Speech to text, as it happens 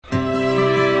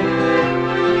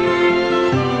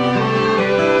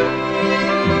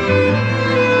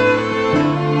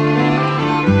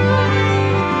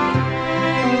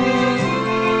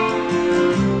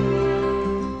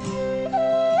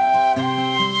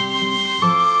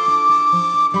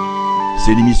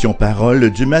C'est l'émission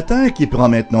Parole du matin qui prend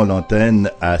maintenant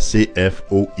l'antenne à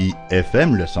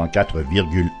CFOI-FM, le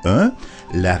 104,1,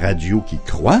 la radio qui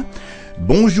croit.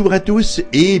 Bonjour à tous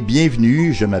et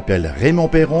bienvenue, je m'appelle Raymond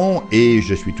Perron et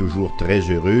je suis toujours très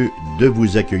heureux de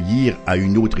vous accueillir à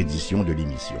une autre édition de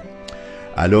l'émission.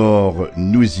 Alors,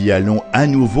 nous y allons à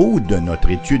nouveau de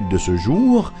notre étude de ce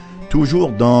jour,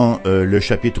 toujours dans le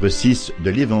chapitre 6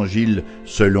 de l'Évangile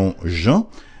selon Jean,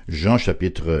 Jean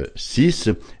chapitre 6,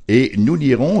 et nous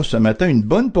lirons ce matin une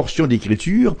bonne portion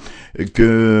d'écriture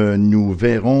que nous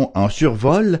verrons en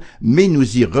survol, mais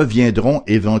nous y reviendrons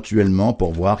éventuellement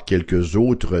pour voir quelques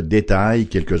autres détails,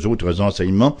 quelques autres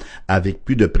enseignements avec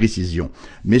plus de précision.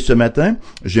 Mais ce matin,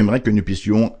 j'aimerais que nous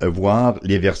puissions voir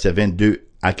les versets 22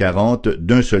 à 40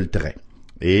 d'un seul trait.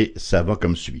 Et ça va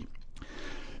comme suit.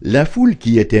 La foule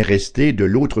qui était restée de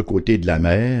l'autre côté de la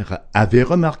mer avait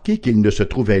remarqué qu'il ne se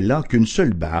trouvait là qu'une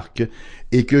seule barque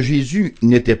et que Jésus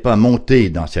n'était pas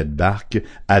monté dans cette barque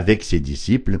avec ses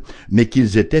disciples, mais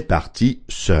qu'ils étaient partis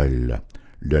seuls.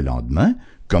 Le lendemain,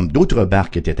 comme d'autres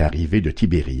barques étaient arrivées de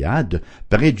Tibériade,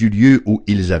 près du lieu où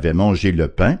ils avaient mangé le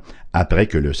pain, après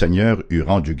que le Seigneur eut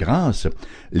rendu grâce,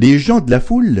 les gens de la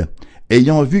foule,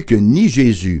 ayant vu que ni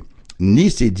Jésus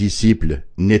ni ses disciples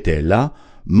n'étaient là,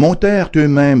 montèrent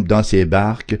eux-mêmes dans ces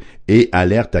barques et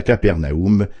allèrent à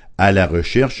Capernaum à la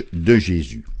recherche de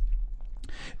Jésus.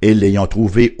 Et l'ayant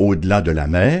trouvé au-delà de la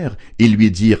mer, ils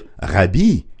lui dirent «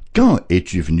 Rabbi, quand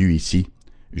es-tu venu ici ?»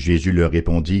 Jésus leur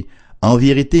répondit « en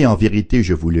vérité,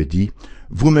 je vous le dis,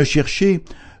 vous me cherchez,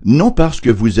 non parce que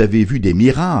vous avez vu des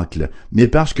miracles, mais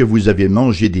parce que vous avez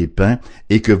mangé des pains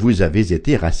et que vous avez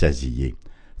été rassasiés.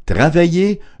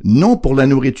 Travaillez, non pour la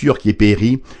nourriture qui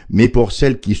périt, mais pour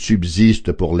celle qui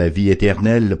subsiste pour la vie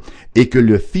éternelle, et que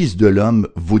le Fils de l'homme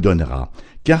vous donnera.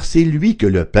 Car c'est lui que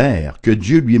le Père, que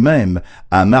Dieu lui-même,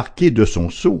 a marqué de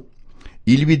son sceau. »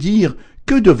 Ils lui dirent, «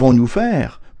 Que devons-nous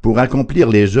faire pour accomplir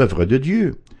les œuvres de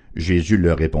Dieu ?» Jésus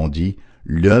leur répondit, «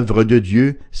 L'œuvre de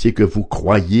Dieu, c'est que vous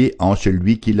croyez en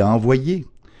celui qui l'a envoyé. »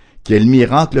 « Quel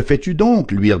miracle fais-tu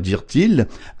donc, lui dirent-ils,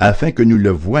 afin que nous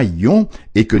le voyions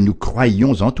et que nous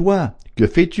croyions en toi? Que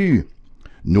fais-tu?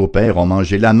 Nos pères ont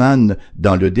mangé la manne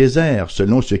dans le désert,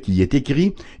 selon ce qui est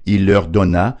écrit, il leur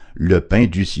donna le pain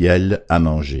du ciel à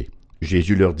manger. »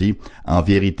 Jésus leur dit, « En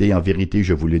vérité,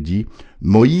 je vous le dis,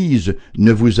 Moïse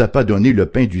ne vous a pas donné le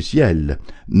pain du ciel,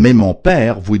 mais mon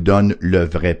Père vous donne le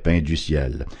vrai pain du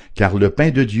ciel. Car le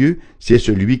pain de Dieu, c'est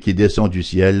celui qui descend du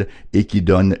ciel et qui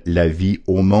donne la vie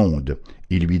au monde. »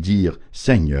 Ils lui dirent, «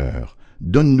 Seigneur,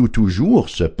 donne-nous toujours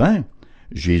ce pain. »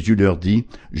 Jésus leur dit,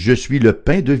 « Je suis le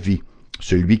pain de vie.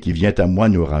 Celui qui vient à moi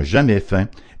n'aura jamais faim,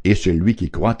 et celui qui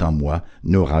croit en moi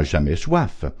n'aura jamais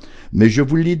soif. Mais je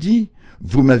vous l'ai dit,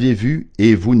 vous m'avez vu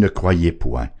et vous ne croyez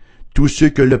point. Tous ceux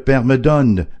que le Père me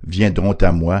donne viendront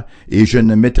à moi, et je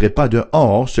ne mettrai pas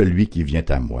dehors celui qui vient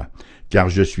à moi. Car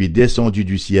je suis descendu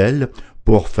du ciel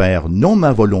pour faire non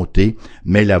ma volonté,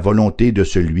 mais la volonté de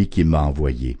celui qui m'a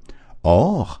envoyé.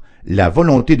 Or, la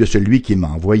volonté de celui qui m'a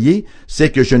envoyé,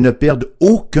 c'est que je ne perde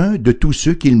aucun de tous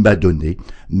ceux qu'il m'a donnés,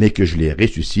 mais que je les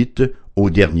ressuscite au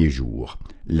dernier jour.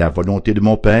 La volonté de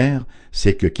mon Père,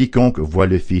 c'est que quiconque voit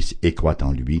le Fils et croit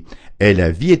en lui ait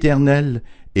la vie éternelle,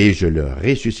 et je le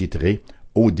ressusciterai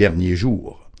au dernier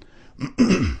jour.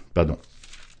 Pardon.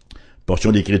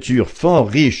 Portion d'écriture fort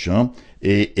riche,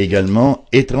 et également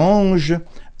étrange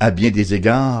à bien des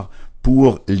égards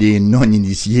pour les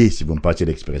non-initiés, si vous me passez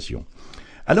l'expression.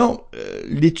 Alors,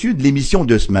 l'émission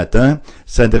de ce matin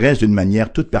s'adresse d'une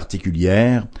manière toute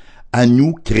particulière à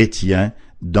nous, chrétiens,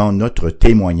 dans notre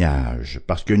témoignage,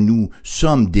 parce que nous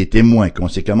sommes des témoins,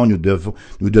 conséquemment nous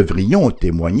devrions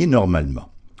témoigner normalement.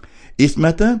 Et ce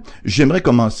matin, j'aimerais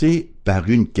commencer par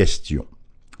une question.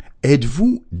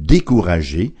 Êtes-vous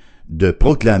découragé de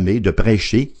proclamer, de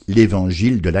prêcher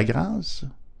l'Évangile de la grâce?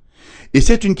 Et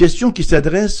c'est une question qui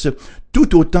s'adresse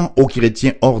tout autant aux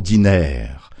chrétiens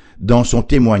ordinaires, dans son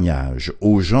témoignage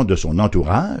aux gens de son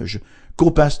entourage,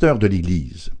 qu'aux pasteurs de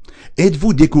l'Église.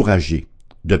 Êtes-vous découragé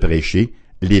de prêcher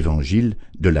l'Évangile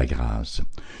de la grâce?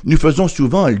 Nous faisons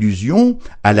souvent allusion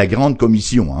à la grande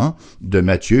commission de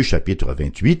Matthieu chapitre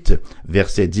 28,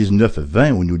 versets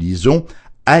 19-20, où nous lisons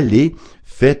 « Allez,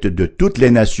 faites de toutes les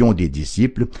nations des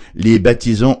disciples, les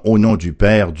baptisant au nom du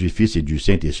Père, du Fils et du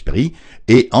Saint-Esprit,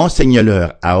 et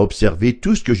enseignez-leur à observer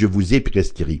tout ce que je vous ai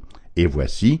prescrit. Et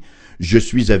voici, je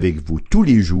suis avec vous tous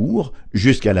les jours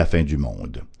jusqu'à la fin du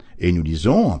monde. » Et nous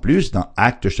lisons en plus dans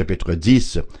Actes chapitre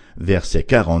 10, verset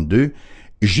 42,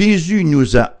 « Jésus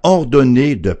nous a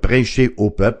ordonné de prêcher au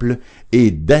peuple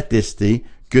et d'attester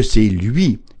que c'est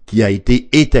lui qui a été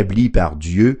établi par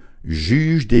Dieu,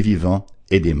 juge des vivants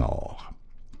et des morts. »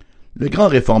 Le grand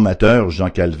réformateur Jean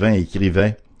Calvin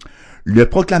écrivait « Le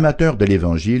proclamateur de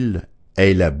l'Évangile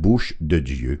est la bouche de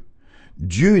Dieu.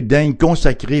 Dieu daigne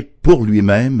consacrer pour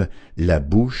lui-même la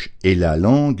bouche et la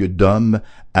langue d'homme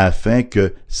afin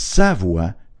que sa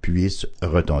voix puisse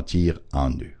retentir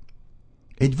en eux. »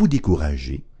 Êtes-vous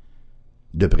découragé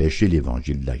de prêcher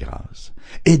l'Évangile de la grâce?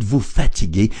 Êtes-vous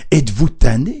fatigué? Êtes-vous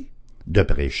tanné de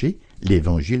prêcher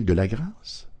l'Évangile de la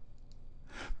grâce?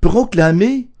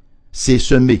 Proclamer, c'est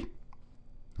semer.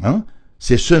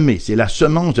 C'est semer, c'est la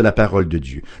semence de la parole de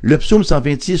Dieu. Le psaume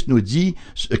 126 nous dit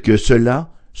que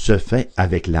cela se fait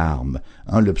avec larmes.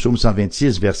 Le psaume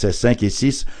 126, versets 5 et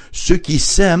 6, ceux qui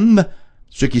sèment,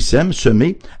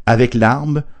 semer avec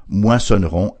larmes,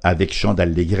 moissonneront avec chant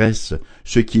d'allégresse.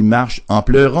 Ceux qui marchent en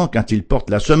pleurant quand ils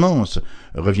portent la semence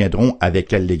reviendront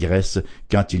avec allégresse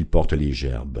quand ils portent les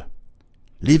gerbes.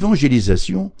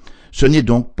 L'évangélisation, ce n'est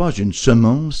donc pas une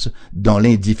semence dans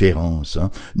l'indifférence,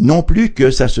 non plus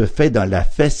que ça se fait dans la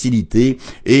facilité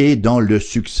et dans le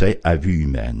succès à vue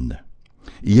humaine.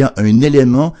 Il y a un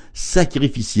élément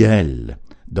sacrificiel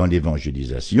dans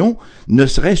l'évangélisation, ne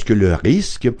serait-ce que le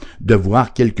risque de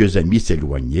voir quelques amis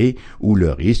s'éloigner ou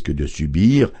le risque de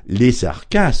subir les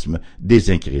sarcasmes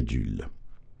des incrédules.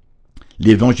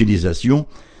 L'évangélisation,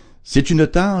 c'est une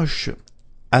tâche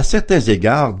à certains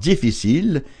égards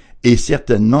difficile et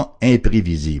certainement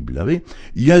imprévisible.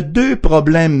 Il y a deux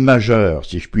problèmes majeurs,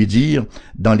 si je puis dire,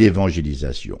 dans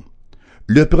l'évangélisation.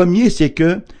 Le premier, c'est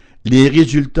que les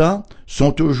résultats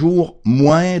sont toujours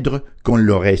moindres qu'on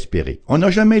l'aurait espéré. On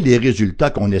n'a jamais les résultats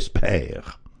qu'on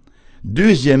espère.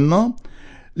 Deuxièmement,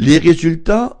 les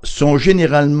résultats sont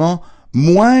généralement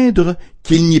moindres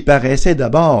qu'ils n'y paraissaient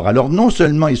d'abord. Alors non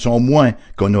seulement ils sont moins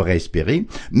qu'on aurait espéré,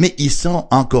 mais ils sont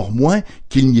encore moins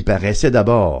qu'ils n'y paraissaient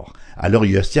d'abord. Alors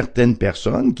il y a certaines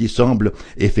personnes qui semblent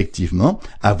effectivement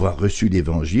avoir reçu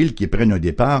l'Évangile, qui prennent un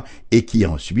départ et qui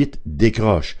ensuite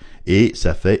décrochent. Et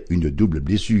ça fait une double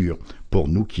blessure pour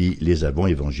nous qui les avons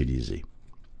évangélisés.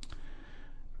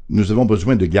 Nous avons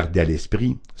besoin de garder à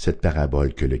l'esprit cette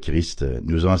parabole que le Christ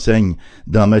nous enseigne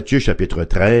dans Matthieu chapitre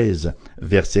 13,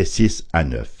 versets 6 à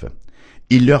 9.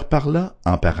 Il leur parla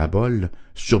en parabole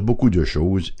sur beaucoup de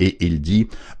choses et il dit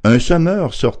 « Un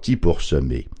semeur sortit pour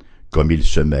semer. Comme il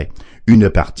semait, une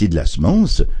partie de la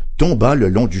semence tomba le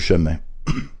long du chemin.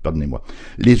 Pardonnez-moi.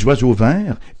 Les oiseaux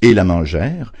vinrent et la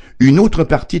mangèrent. Une autre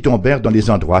partie tombèrent dans les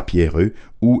endroits pierreux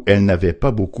où elle n'avait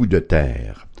pas beaucoup de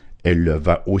terre. Elle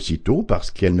leva aussitôt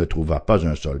parce qu'elle ne trouva pas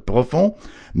un sol profond,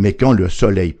 mais quand le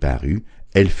soleil parut,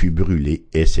 elle fut brûlée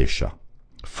et sécha,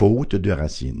 faute de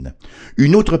racines.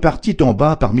 Une autre partie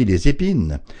tomba parmi les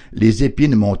épines. Les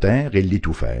épines montèrent et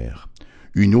l'étouffèrent.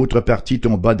 Une autre partie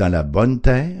tomba dans la bonne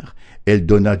terre. Elle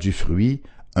donna du fruit,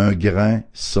 un grain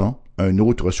 100, un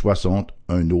autre 60,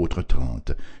 un autre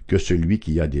 30. Que celui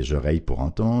qui a des oreilles pour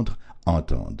entendre,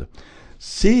 entende.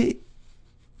 C'est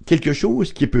quelque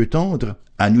chose qui peut tendre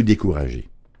à nous décourager.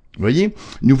 Vous voyez,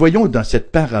 nous voyons dans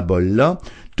cette parabole-là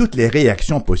toutes les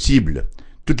réactions possibles,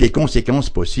 toutes les conséquences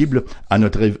possibles à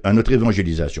notre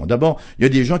évangélisation. D'abord, il y a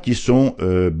des gens qui sont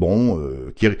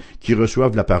qui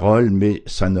reçoivent la parole, mais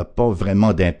ça n'a pas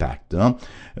vraiment d'impact.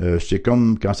 C'est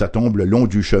comme quand ça tombe le long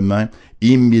du chemin,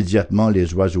 immédiatement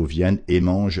les oiseaux viennent et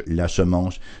mangent la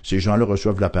semence. Ces gens-là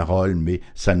reçoivent la parole, mais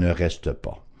ça ne reste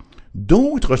pas.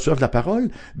 D'autres reçoivent la parole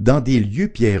dans des lieux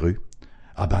pierreux.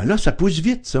 Ah ben là, ça pousse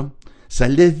vite, ça. Ça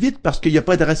lève vite parce qu'il n'y a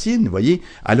pas de racines, vous voyez.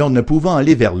 Alors, ne pouvant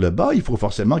aller vers le bas, il faut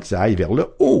forcément que ça aille vers le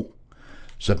haut.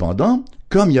 Cependant,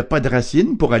 comme il n'y a pas de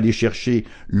racines pour aller chercher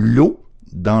l'eau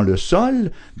dans le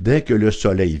sol, dès que le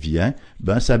soleil vient,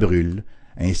 ça brûle.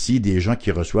 Ainsi, des gens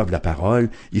qui reçoivent la parole,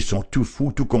 ils sont tout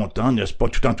fous, tout contents, n'est-ce pas,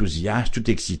 tout enthousiastes, tout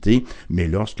excités, mais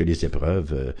lorsque les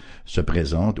épreuves se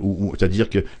présentent, c'est-à-dire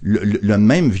que le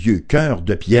même vieux cœur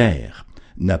de pierre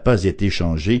n'a pas été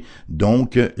changé,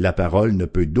 donc la parole ne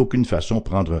peut d'aucune façon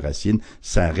prendre racine,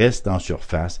 ça reste en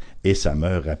surface et ça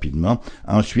meurt rapidement.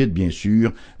 Ensuite, bien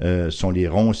sûr, sont les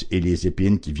ronces et les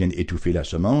épines qui viennent étouffer la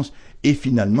semence, et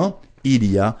finalement,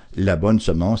 il y a la bonne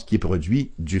semence qui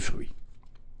produit du fruit.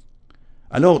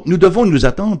 Alors, nous devons nous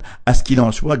attendre à ce qu'il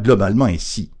en soit globalement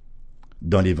ainsi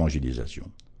dans l'évangélisation.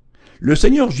 Le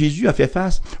Seigneur Jésus a fait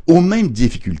face aux mêmes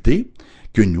difficultés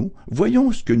que nous.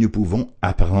 Voyons ce que nous pouvons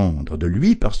apprendre de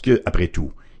lui parce que, après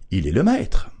tout, il est le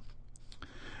maître.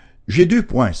 J'ai 2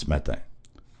 points ce matin.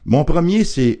 Mon premier,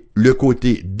 c'est le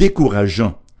côté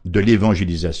décourageant de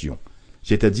l'évangélisation,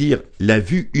 c'est-à-dire la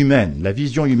vue humaine, la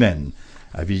vision humaine.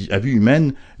 À vue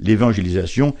humaine,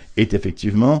 l'évangélisation est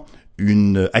effectivement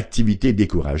une activité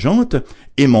décourageante.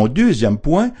 Et mon deuxième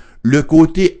point, le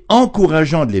côté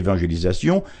encourageant de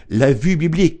l'évangélisation, la vue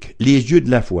biblique, les yeux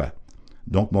de la foi.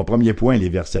 Donc, mon premier point, les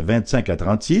versets 25 à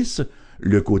 36,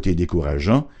 le côté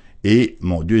décourageant, et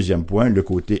mon deuxième point, le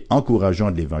côté encourageant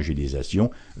de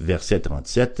l'évangélisation, versets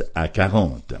 37 à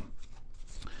 40.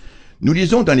 Nous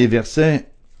lisons dans les versets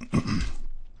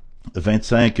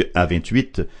 25 à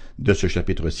 28 de ce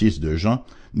chapitre 6 de Jean,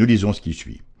 nous lisons ce qui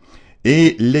suit. «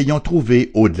 Et l'ayant trouvé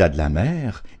au-delà de la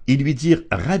mer, ils lui dirent,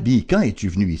 « Rabbi, quand es-tu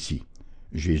venu ici ?»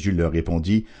 Jésus leur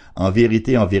répondit, « En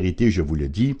vérité, je vous le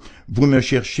dis, vous me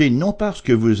cherchez non parce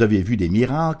que vous avez vu des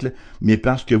miracles, mais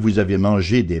parce que vous avez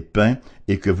mangé des pains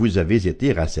et que vous avez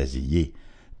été rassasiés.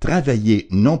 Travaillez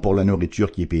non pour la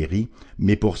nourriture qui périt,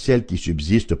 mais pour celle qui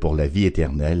subsiste pour la vie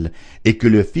éternelle, et que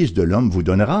le Fils de l'homme vous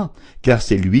donnera, car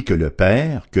c'est lui que le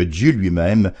Père, que Dieu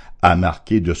lui-même, a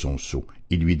marqué de son sceau. »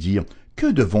 Ils lui dirent, «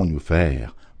 Que devons-nous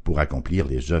faire pour accomplir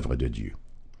les œuvres de Dieu? »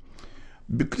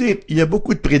 Écoutez, il y a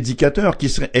beaucoup de prédicateurs qui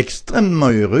seraient extrêmement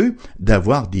heureux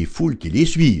d'avoir des foules qui les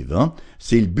suivent.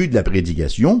 C'est le but de la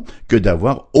prédication que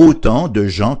d'avoir autant de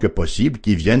gens que possible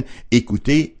qui viennent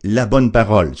écouter la bonne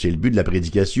parole. C'est le but de la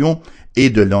prédication et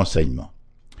de l'enseignement.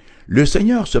 Le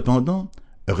Seigneur, cependant,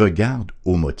 regarde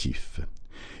au motif.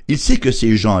 Il sait que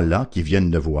ces gens-là qui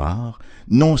viennent le voir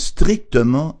n'ont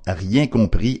strictement rien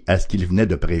compris à ce qu'il venait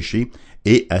de prêcher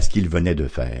et à ce qu'il venait de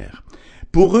faire.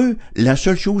 Pour eux, la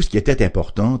seule chose qui était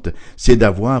importante, c'est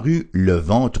d'avoir eu le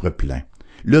ventre plein.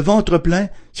 Le ventre plein,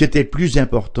 c'était plus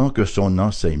important que son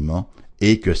enseignement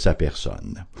et que sa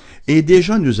personne. Et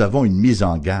déjà, nous avons une mise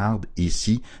en garde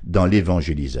ici dans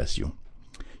l'évangélisation.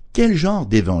 Quel genre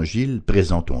d'évangile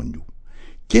présentons-nous?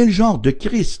 Quel genre de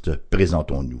Christ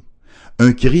présentons-nous?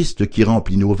 Un Christ qui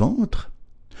remplit nos ventres?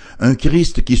 Un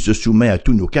Christ qui se soumet à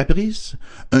tous nos caprices,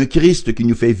 un Christ qui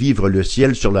nous fait vivre le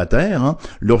ciel sur la terre,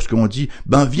 lorsqu'on dit,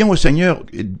 viens au Seigneur,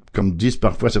 comme disent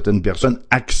parfois certaines personnes,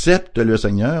 accepte le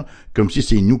Seigneur, comme si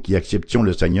c'est nous qui acceptions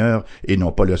le Seigneur et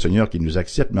non pas le Seigneur qui nous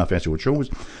accepte, mais enfin c'est autre chose.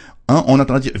 On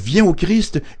entend dire, viens au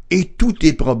Christ et tous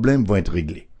tes problèmes vont être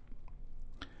réglés.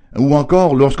 Ou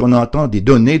encore lorsqu'on entend des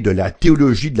données de la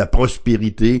théologie de la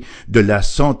prospérité, de la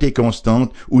santé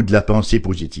constante ou de la pensée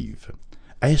positive.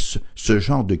 Est-ce ce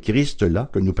genre de Christ-là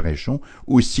que nous prêchons,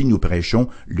 ou si nous prêchons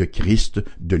le Christ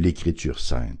de l'Écriture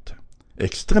sainte?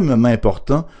 Extrêmement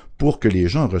important pour que les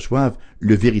gens reçoivent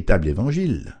le véritable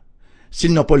Évangile.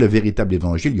 S'ils n'ont pas le véritable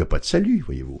Évangile, il n'y a pas de salut,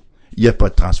 voyez-vous. Il n'y a pas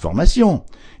de transformation.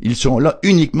 Ils sont là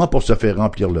uniquement pour se faire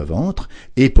remplir le ventre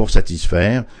et pour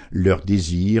satisfaire leurs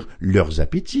désirs, leurs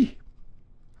appétits.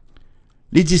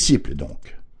 Les disciples,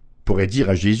 donc, pourraient dire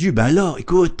à Jésus,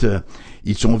 écoute,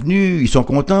 ils sont venus, ils sont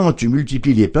contents, tu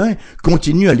multiplies les pains,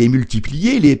 continue à les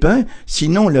multiplier, les pains,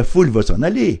 sinon la foule va s'en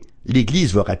aller,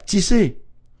 l'Église va rapetisser.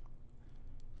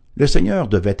 Le Seigneur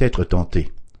devait être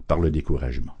tenté par le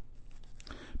découragement.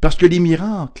 Parce que les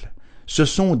miracles, ce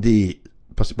sont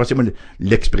passez-moi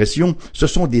l'expression, ce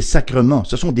sont des sacrements,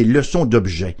 ce sont des leçons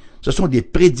d'objets, ce sont des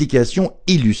prédications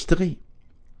illustrées.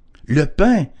 Le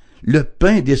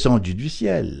pain descendu du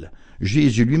ciel,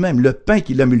 Jésus lui-même, le pain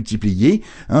qu'il a multiplié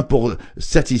pour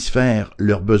satisfaire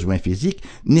leurs besoins physiques,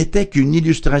 n'était qu'une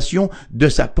illustration de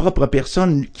sa propre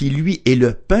personne qui, lui, est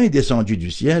le pain descendu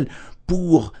du ciel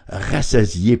pour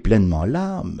rassasier pleinement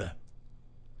l'âme.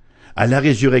 À la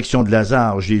résurrection de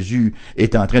Lazare, Jésus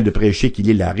est en train de prêcher qu'il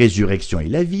est la résurrection et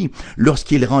la vie.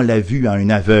 Lorsqu'il rend la vue à un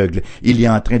aveugle, il est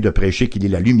en train de prêcher qu'il est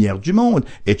la lumière du monde,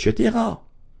 etc.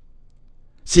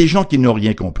 Ces gens qui n'ont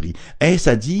rien compris, est-ce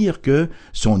à dire que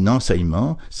son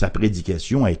enseignement, sa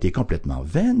prédication a été complètement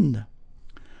vaine?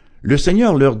 Le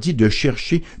Seigneur leur dit de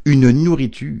chercher une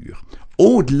nourriture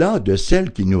au-delà de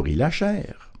celle qui nourrit la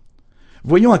chair.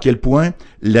 Voyons à quel point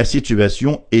la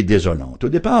situation est désolante. Au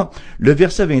départ, le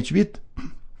verset 28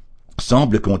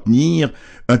 semble contenir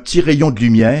un petit rayon de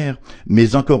lumière,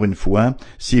 mais encore une fois,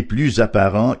 c'est plus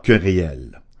apparent que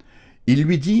réel. Ils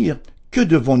lui dirent, « Que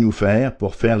devons-nous faire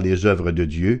pour faire les œuvres de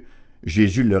Dieu? »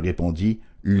 Jésus leur répondit,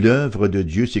 « L'œuvre de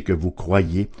Dieu, c'est que vous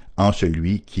croyez en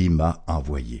celui qui m'a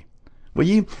envoyé. »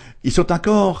 Voyez, ils ont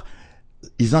encore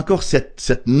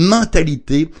cette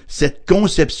mentalité, cette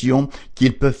conception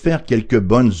qu'ils peuvent faire quelques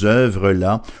bonnes œuvres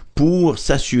là pour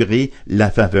s'assurer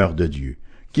la faveur de Dieu.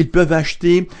 Qu'ils peuvent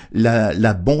acheter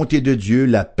la bonté de Dieu,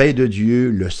 la paix de Dieu,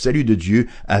 le salut de Dieu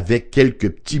avec quelques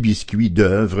petits biscuits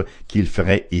d'œuvres qu'ils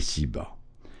feraient ici-bas.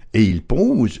 Et il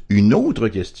pose une autre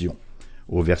question,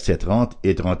 au verset 30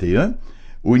 et 31,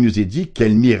 où il nous est dit «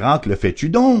 Quel miracle fais-tu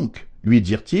donc ?» lui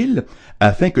dirent-ils, «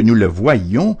 afin que nous le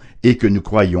voyions et que nous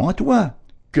croyions en toi.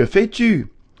 Que fais-tu?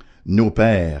 Nos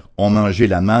pères ont mangé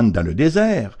la manne dans le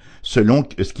désert. Selon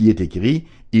ce qui est écrit,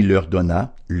 il leur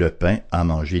donna le pain à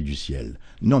manger du ciel. »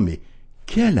 Non mais,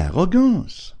 quelle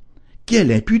arrogance!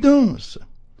 Quelle impudence!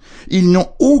 Ils n'ont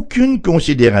aucune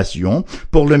considération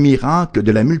pour le miracle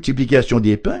de la multiplication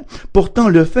des pains. Pourtant,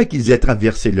 le fait qu'ils aient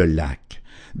traversé le lac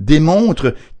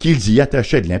démontre qu'ils y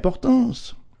attachaient de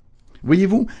l'importance.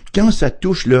 Voyez-vous, quand ça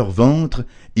touche leur ventre,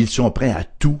 ils sont prêts à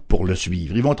tout pour le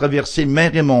suivre. Ils vont traverser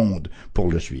mer et monde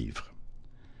pour le suivre.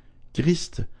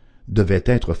 Christ devait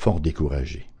être fort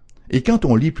découragé. Et quand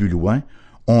on lit plus loin,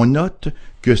 on note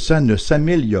que ça ne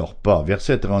s'améliore pas.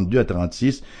 Versets 32 à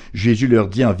 36, Jésus leur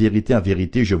dit, en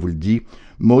vérité, je vous le dis,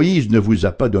 Moïse ne vous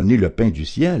a pas donné le pain du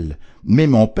ciel, mais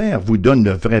mon Père vous donne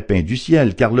le vrai pain du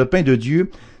ciel, car le pain de Dieu,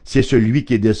 c'est celui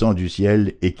qui descend du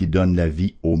ciel et qui donne la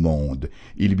vie au monde.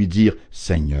 Ils lui dirent,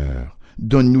 Seigneur,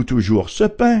 donne-nous toujours ce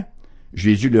pain.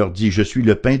 Jésus leur dit, je suis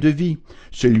le pain de vie.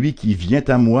 Celui qui vient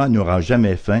à moi n'aura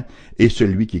jamais faim, et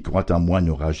celui qui croit en moi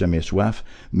n'aura jamais soif.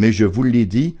 Mais je vous l'ai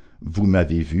dit, vous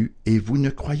m'avez vu et vous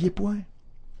ne croyez point.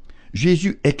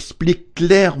 Jésus explique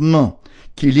clairement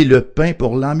qu'il est le pain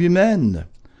pour l'âme humaine.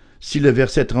 Si le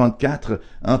verset 34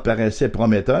 en paraissait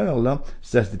prometteur, là,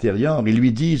 ça se détériore. Ils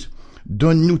lui disent,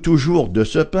 donne-nous toujours de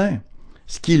ce pain.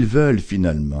 Ce qu'ils veulent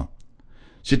finalement,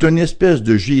 c'est une espèce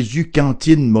de Jésus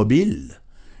cantine mobile.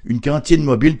 Une cantine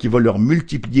mobile qui va leur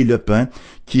multiplier le pain,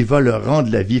 qui va leur rendre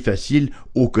la vie facile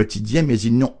au quotidien, mais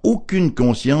ils n'ont aucune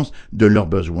conscience de leurs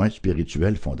besoins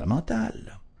spirituels fondamentaux.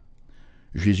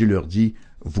 Jésus leur dit,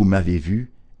 vous m'avez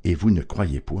vu et vous ne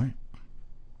croyez point.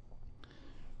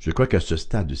 Je crois qu'à ce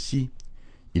stade-ci,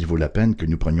 il vaut la peine que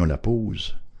nous prenions la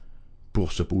pause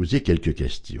pour se poser quelques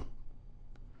questions.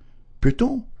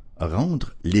 Peut-on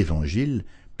rendre l'Évangile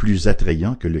plus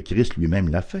attrayant que le Christ lui-même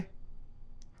l'a fait?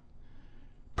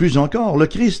 Plus encore, le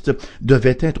Christ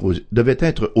devait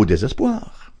être au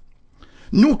désespoir.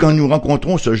 Nous, quand nous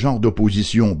rencontrons ce genre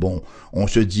d'opposition, on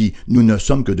se dit, nous ne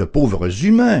sommes que de pauvres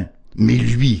humains. Mais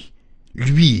lui,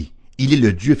 il est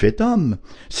le Dieu fait homme.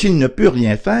 S'il ne peut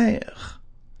rien faire,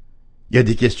 il y a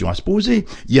des questions à se poser.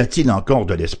 Y a-t-il encore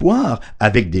de l'espoir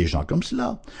avec des gens comme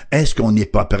cela? Est-ce qu'on n'est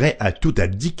pas prêt à tout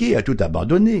abdiquer, à tout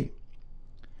abandonner?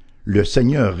 Le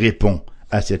Seigneur répond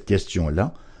à cette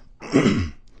question-là.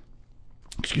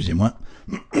 Excusez-moi,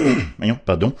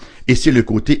 et c'est le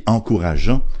côté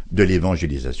encourageant de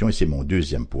l'évangélisation, et c'est mon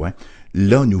deuxième point.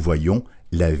 Là, nous voyons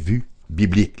la vue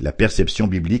biblique, la perception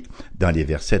biblique dans les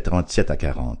versets 37 à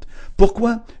 40.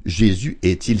 Pourquoi Jésus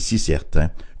est-il si certain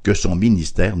que son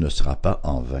ministère ne sera pas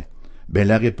en vain?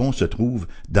 La réponse se trouve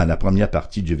dans la première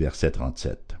partie du verset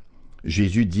 37.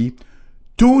 Jésus dit,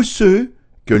 « Tous ceux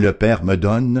que le Père me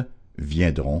donne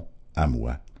viendront à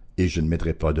moi, et je ne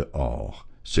mettrai pas dehors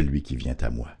celui qui vient à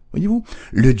moi. » Voyez-vous,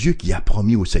 le Dieu qui a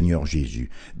promis au Seigneur Jésus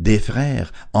des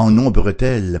frères en nombre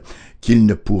tel qu'ils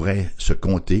ne pourraient se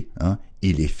compter,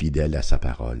 il est fidèle à sa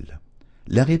parole.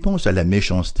 La réponse à la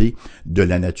méchanceté de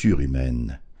la nature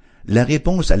humaine, la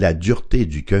réponse à la dureté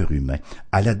du cœur humain,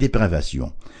 à la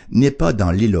dépravation, n'est pas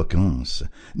dans l'éloquence,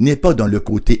 n'est pas dans le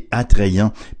côté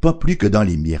attrayant, pas plus que dans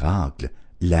les miracles.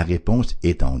 La réponse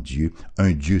est en Dieu,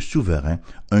 un Dieu souverain,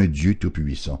 un Dieu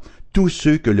tout-puissant. Tous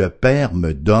ceux que le Père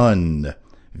me donne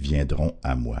viendront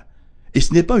à moi. Et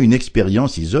ce n'est pas une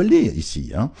expérience isolée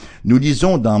ici. Nous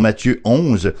lisons dans Matthieu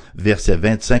 11, versets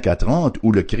 25 à 30,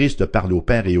 où le Christ parle au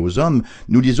Père et aux hommes,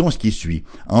 nous lisons ce qui suit.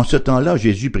 En ce temps-là,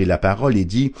 Jésus prit la parole et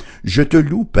dit, « Je te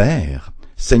loue, Père,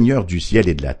 Seigneur du ciel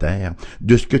et de la terre,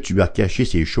 de ce que tu as caché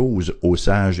ces choses aux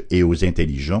sages et aux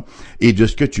intelligents, et de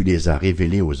ce que tu les as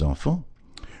révélées aux enfants.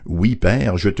 Oui,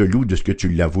 Père, je te loue de ce que tu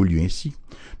l'as voulu ainsi.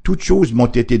 Toutes choses m'ont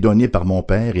été données par mon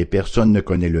Père, et personne ne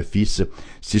connaît le Fils,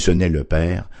 si ce n'est le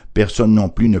Père. Personne non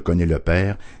plus ne connaît le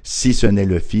Père, si ce n'est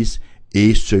le Fils,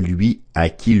 et celui à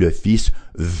qui le Fils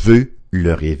veut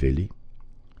le révéler.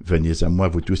 Venez à moi,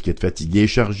 vous tous qui êtes fatigués et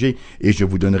chargés, et je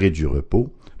vous donnerai du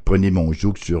repos. Prenez mon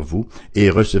joug sur vous,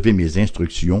 et recevez mes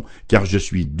instructions, car je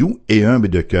suis doux et humble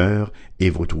de cœur,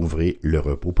 et vous trouverez le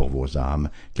repos pour vos âmes,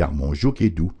 car mon joug est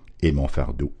doux, et mon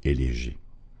fardeau est léger. »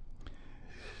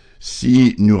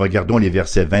 Si nous regardons les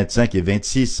versets 25 et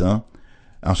 26,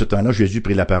 en ce temps-là, Jésus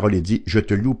prit la parole et dit, « Je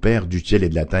te loue, Père du ciel et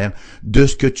de la terre, de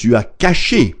ce que tu as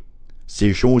caché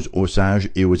ces choses aux sages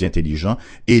et aux intelligents,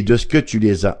 et de ce que tu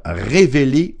les as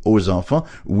révélées aux enfants.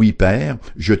 Oui, Père,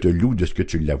 je te loue de ce que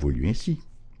tu l'as voulu ainsi. »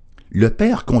 Le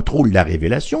Père contrôle la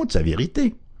révélation de sa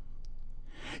vérité.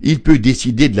 Il peut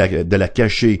décider de la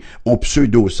cacher aux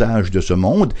pseudo-sages de ce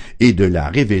monde et de la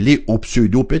révéler aux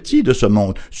pseudo-petits de ce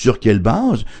monde. Sur quelle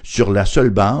base? Sur la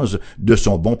seule base de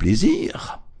son bon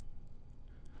plaisir.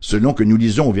 Selon que nous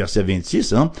lisons au verset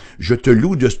 26, je te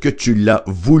loue de ce que tu l'as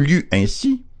voulu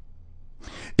ainsi.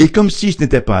 Et comme si ce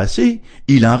n'était pas assez,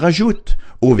 il en rajoute.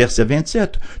 Au verset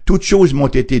 27, « Toutes choses m'ont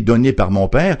été données par mon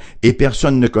Père, et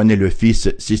personne ne connaît le Fils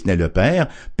si ce n'est le Père.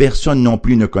 Personne non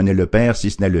plus ne connaît le Père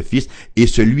si ce n'est le Fils, et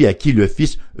celui à qui le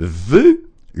Fils veut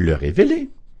le révéler. »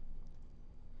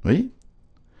 Oui.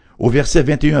 Au verset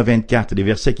 21 à 24, les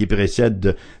versets qui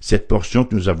précèdent cette portion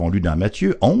que nous avons lue dans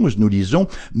Matthieu 11, nous lisons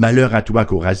 « Malheur à toi,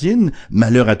 Chorazine,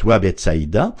 malheur à toi,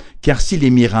 Bethsaïda, car si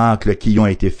les miracles qui ont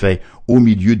été faits au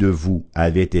milieu de vous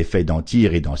avaient été faits dans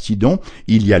Tyr et dans Sidon,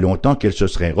 il y a longtemps qu'elles se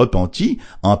seraient repenties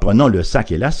en prenant le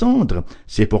sac et la cendre.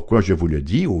 C'est pourquoi je vous le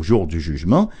dis, au jour du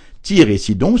jugement, Tyr et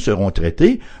Sidon seront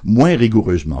traités moins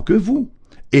rigoureusement que vous.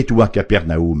 Et toi,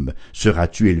 Capernaum,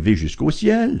 seras-tu élevé jusqu'au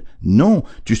ciel? Non,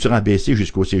 tu seras baissé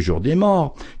jusqu'au séjour des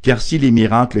morts. Car si les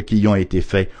miracles qui y ont été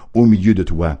faits au milieu de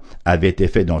toi avaient été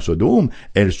faits dans Sodome,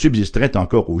 elles subsisteraient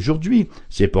encore aujourd'hui.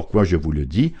 C'est pourquoi je vous le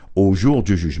dis, au jour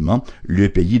du jugement, le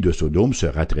pays de Sodome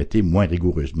sera traité moins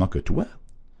rigoureusement que toi.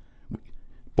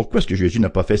 Pourquoi est-ce que Jésus n'a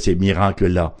pas fait ces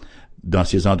miracles-là dans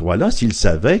ces endroits-là s'il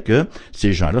savait que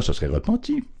ces gens-là se seraient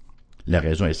repentis? La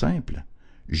raison est simple.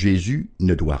 Jésus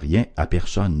ne doit rien à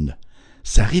personne.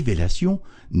 Sa révélation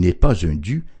n'est pas un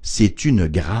dû, c'est une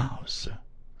grâce.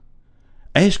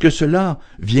 Est-ce que cela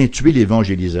vient tuer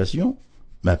l'évangélisation?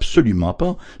 Absolument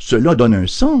pas. Cela donne un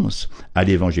sens à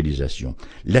l'évangélisation.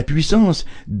 La puissance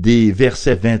des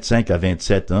versets 25 à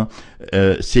 27,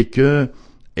 c'est que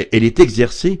elle est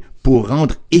exercée pour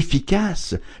rendre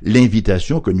efficace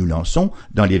l'invitation que nous lançons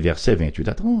dans les versets 28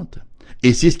 à 30.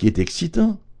 Et c'est ce qui est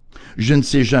excitant. Je ne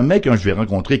sais jamais quand je vais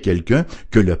rencontrer quelqu'un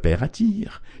que le Père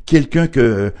attire, quelqu'un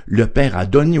que le Père a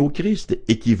donné au Christ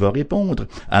et qui va répondre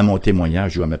à mon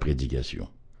témoignage ou à ma prédication.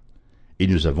 Et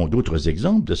nous avons d'autres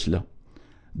exemples de cela.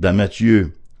 Dans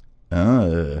Matthieu,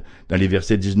 dans les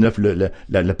versets 19,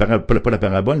 pas la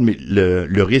parabole, mais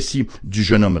le récit du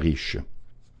jeune homme riche.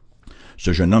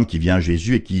 Ce jeune homme qui vient à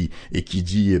Jésus et qui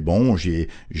dit, bon, j'ai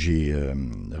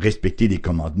respecté les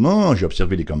commandements, j'ai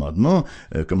observé les commandements,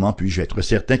 comment puis-je être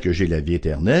certain que j'ai la vie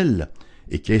éternelle?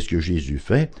 Et qu'est-ce que Jésus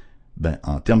fait?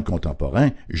 En termes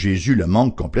contemporains, Jésus le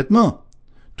manque complètement.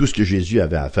 Tout ce que Jésus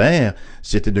avait à faire,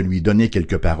 c'était de lui donner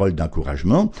quelques paroles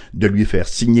d'encouragement, de lui faire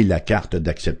signer la carte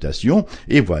d'acceptation,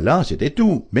 et voilà, c'était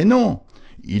tout. Mais non!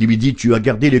 Il lui dit, tu as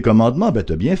gardé les commandements,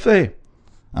 t'as bien fait.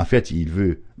 En fait, il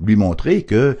veut lui montrer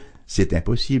que c'est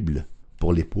impossible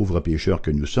pour les pauvres pécheurs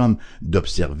que nous sommes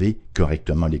d'observer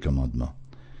correctement les commandements.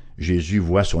 Jésus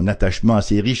voit son attachement à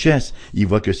ses richesses. Il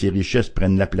voit que ses richesses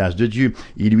prennent la place de Dieu.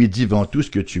 Il lui dit, vends tout ce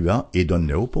que tu as et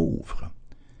donne-le aux pauvres.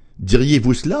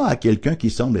 Diriez-vous cela à quelqu'un qui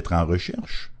semble être en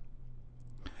recherche?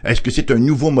 Est-ce que c'est un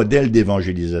nouveau modèle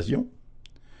d'évangélisation?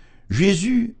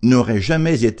 Jésus n'aurait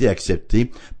jamais été accepté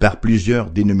par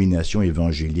plusieurs dénominations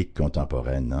évangéliques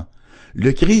contemporaines.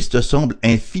 Le Christ semble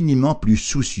infiniment plus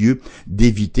soucieux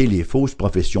d'éviter les fausses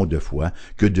professions de foi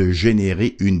que de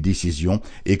générer une décision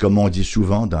et, comme on dit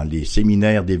souvent dans les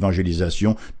séminaires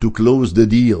d'évangélisation, « to close the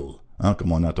deal »,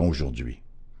 comme on entend aujourd'hui.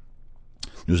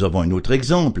 Nous avons un autre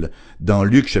exemple dans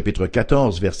Luc chapitre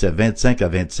 14, versets 25 à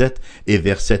 27 et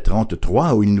verset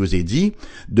 33, où il nous est dit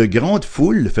 « De grandes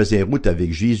foules faisaient route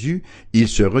avec Jésus. Il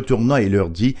se retourna et leur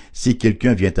dit, « Si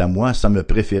quelqu'un vient à moi sans me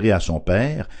préférer à son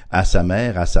père, à sa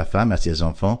mère, à sa femme, à ses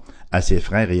enfants, à ses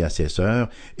frères et à ses sœurs,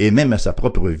 et même à sa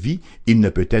propre vie, il ne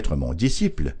peut être mon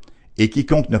disciple. Et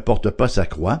quiconque ne porte pas sa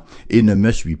croix et ne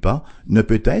me suit pas, ne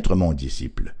peut être mon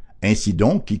disciple. Ainsi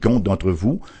donc, quiconque d'entre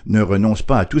vous ne renonce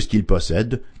pas à tout ce qu'il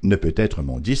possède, ne peut être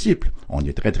mon disciple. » On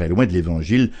est très très loin de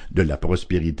l'évangile de la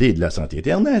prospérité et de la santé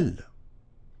éternelle.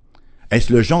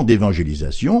 Est-ce le genre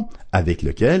d'évangélisation avec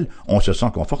lequel on se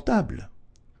sent confortable?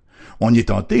 On est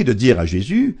tenté de dire à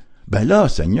Jésus, « là,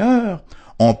 Seigneur,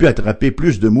 on peut attraper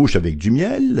plus de mouches avec du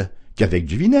miel qu'avec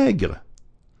du vinaigre. »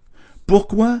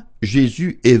 Pourquoi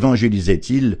Jésus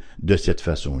évangélisait-il de cette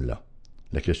façon-là?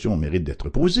 La question mérite d'être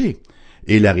posée.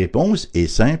 Et la réponse est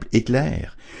simple et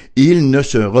claire. Il ne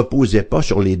se reposait pas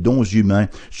sur les dons humains,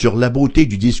 sur la beauté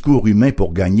du discours humain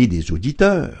pour gagner des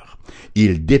auditeurs.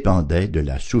 Il dépendait de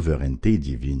la souveraineté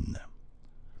divine.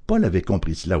 Paul avait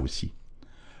compris cela aussi.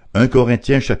 1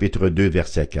 Corinthiens chapitre 2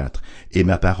 verset 4. « Et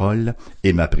ma parole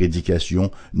et ma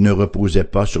prédication ne reposaient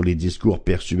pas sur les discours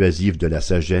persuasifs de la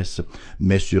sagesse,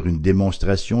 mais sur une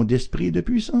démonstration d'esprit et de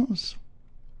puissance. »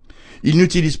 Il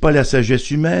n'utilise pas la sagesse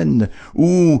humaine,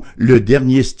 ou le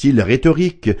dernier style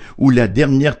rhétorique, ou la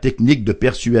dernière technique de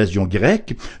persuasion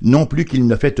grecque, non plus qu'il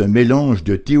ne fait un mélange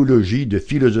de théologie, de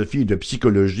philosophie et de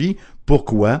psychologie.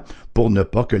 Pourquoi? Pour ne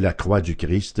pas que la croix du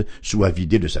Christ soit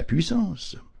vidée de sa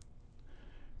puissance.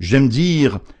 J'aime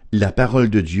dire, la parole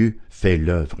de Dieu fait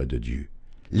l'œuvre de Dieu.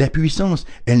 La puissance,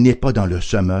 elle n'est pas dans le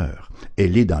semeur,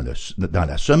 elle est dans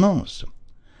la semence.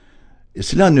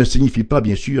 Cela ne signifie pas,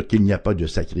 bien sûr, qu'il n'y a pas de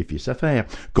sacrifice à faire,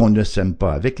 qu'on ne s'aime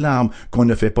pas avec larmes, qu'on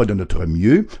ne fait pas de notre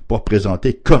mieux pour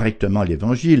présenter correctement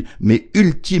l'Évangile, mais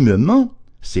ultimement,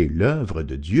 c'est l'œuvre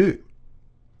de Dieu.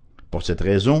 Pour cette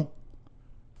raison,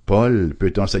 Paul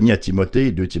peut enseigner à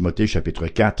Timothée, 2 Timothée chapitre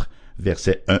 4,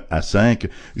 versets 1 à 5,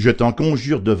 « Je t'en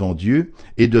conjure devant Dieu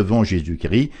et devant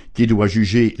Jésus-Christ, qui doit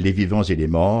juger les vivants et les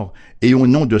morts, et au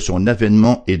nom de son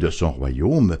avènement et de son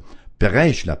royaume,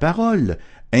 prêche la parole,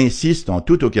 insiste en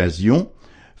toute occasion,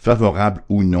 favorable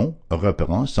ou non,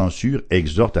 reprend, censure,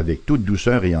 exhorte avec toute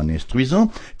douceur et en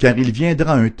instruisant, car il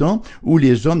viendra un temps où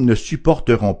les hommes ne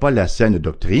supporteront pas la saine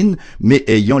doctrine, mais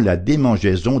ayant la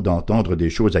démangeaison d'entendre des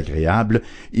choses agréables,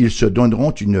 ils se donneront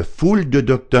une foule de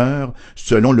docteurs,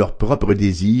 selon leurs propres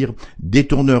désirs,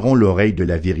 détourneront l'oreille de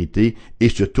la vérité et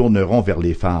se tourneront vers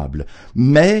les fables.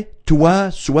 Mais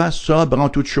toi, sois sobre en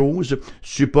toutes choses,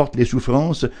 supporte les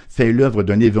souffrances, fais l'œuvre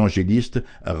d'un évangéliste,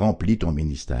 remplis ton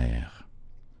ministère. »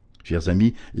 Chers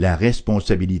amis, la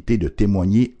responsabilité de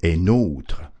témoigner est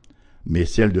nôtre, mais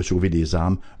celle de sauver des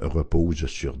âmes repose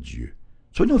sur Dieu.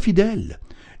 Soyons fidèles,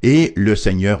 et le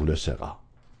Seigneur le sera.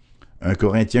 1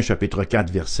 Corinthiens chapitre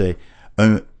 4, versets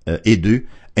 1 et 2,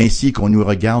 « Ainsi qu'on nous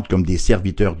regarde comme des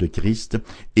serviteurs de Christ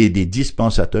et des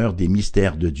dispensateurs des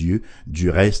mystères de Dieu. Du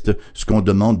reste, ce qu'on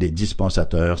demande des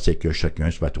dispensateurs, c'est que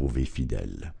chacun soit trouvé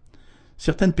fidèle. »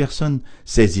 Certaines personnes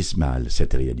saisissent mal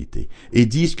cette réalité et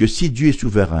disent que si Dieu est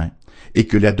souverain et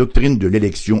que la doctrine de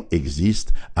l'élection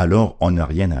existe, alors on n'a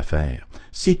rien à faire.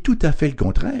 C'est tout à fait le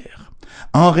contraire.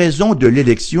 En raison de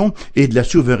l'élection et de la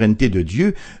souveraineté de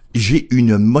Dieu, j'ai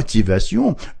une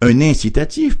motivation, un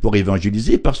incitatif pour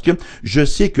évangéliser parce que je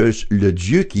sais que le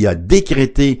Dieu qui a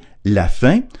décrété la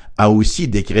fin a aussi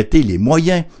décrété les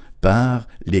moyens par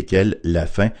lesquels la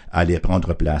fin allait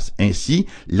prendre place. Ainsi,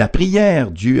 la prière,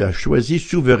 Dieu a choisi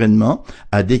souverainement,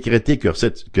 a décrété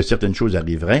que certaines choses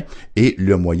arriveraient, et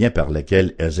le moyen par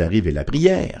lequel elles arrivent est la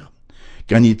prière.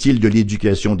 Qu'en est-il de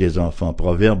l'éducation des enfants?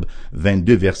 Proverbe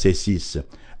 22, verset 6.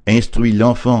 « Instruis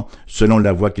l'enfant selon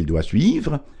la voie qu'il doit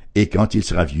suivre, et quand il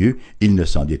sera vieux, il ne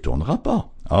s'en détournera pas. »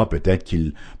 Ah, peut-être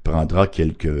qu'il prendra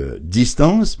quelques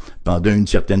distances pendant une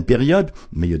certaine période,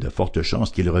 mais il y a de fortes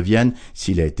chances qu'il revienne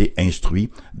s'il a été instruit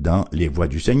dans les voies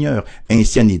du Seigneur.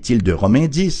 Ainsi en est-il de Romains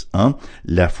 10.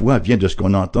 La foi vient de ce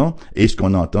qu'on entend, et ce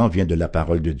qu'on entend vient de la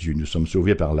parole de Dieu. Nous sommes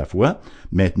sauvés par la foi.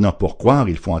 Maintenant, pour croire,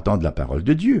 il faut entendre la parole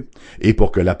de Dieu. Et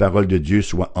pour que la parole de Dieu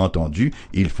soit entendue,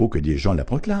 il faut que des gens la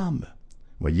proclament.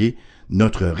 Voyez,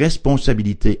 notre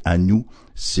responsabilité à nous,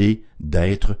 c'est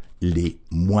d'être les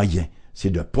moyens. C'est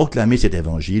de proclamer cet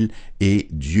évangile et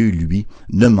Dieu, lui,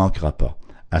 ne manquera pas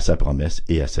à sa promesse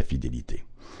et à sa fidélité.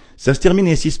 Ça se termine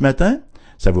ainsi ce matin.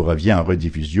 Ça vous revient en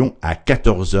rediffusion à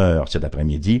 14h cet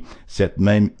après-midi, cette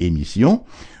même émission.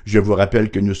 Je vous rappelle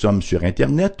que nous sommes sur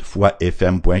Internet,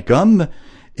 foifm.com,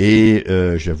 et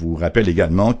je vous rappelle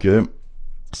également que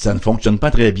ça ne fonctionne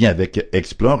pas très bien avec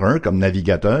Explorer comme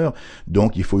navigateur,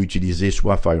 donc il faut utiliser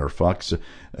soit Firefox,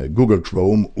 Google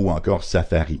Chrome ou encore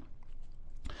Safari.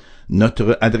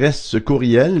 Notre adresse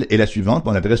courriel est la suivante.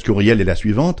 Mon adresse courriel est la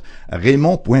suivante.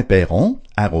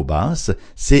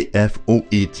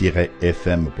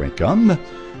 raymond.perron@cfoe-fm.com.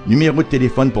 Numéro de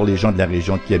téléphone pour les gens de la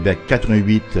région de Québec,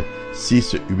 88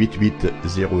 688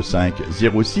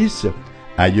 0506.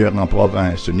 Ailleurs en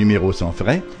province, numéro sans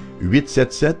frais,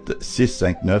 877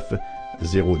 659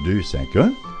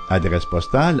 0251. Adresse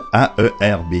postale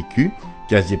AERBQ,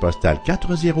 casier postal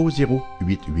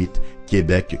 40088,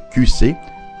 Québec QC.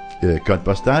 Code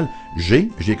postal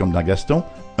G comme dans Gaston,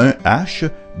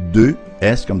 1H,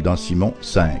 2S comme dans Simon,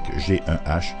 5.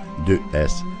 G1H,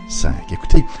 2S, 5.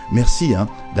 Écoutez, merci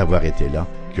d'avoir été là.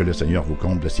 Que le Seigneur vous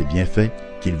comble de ses bienfaits,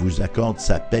 qu'il vous accorde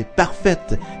sa paix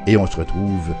parfaite. Et on se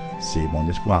retrouve, c'est mon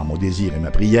espoir, mon désir et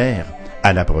ma prière.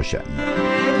 À la prochaine.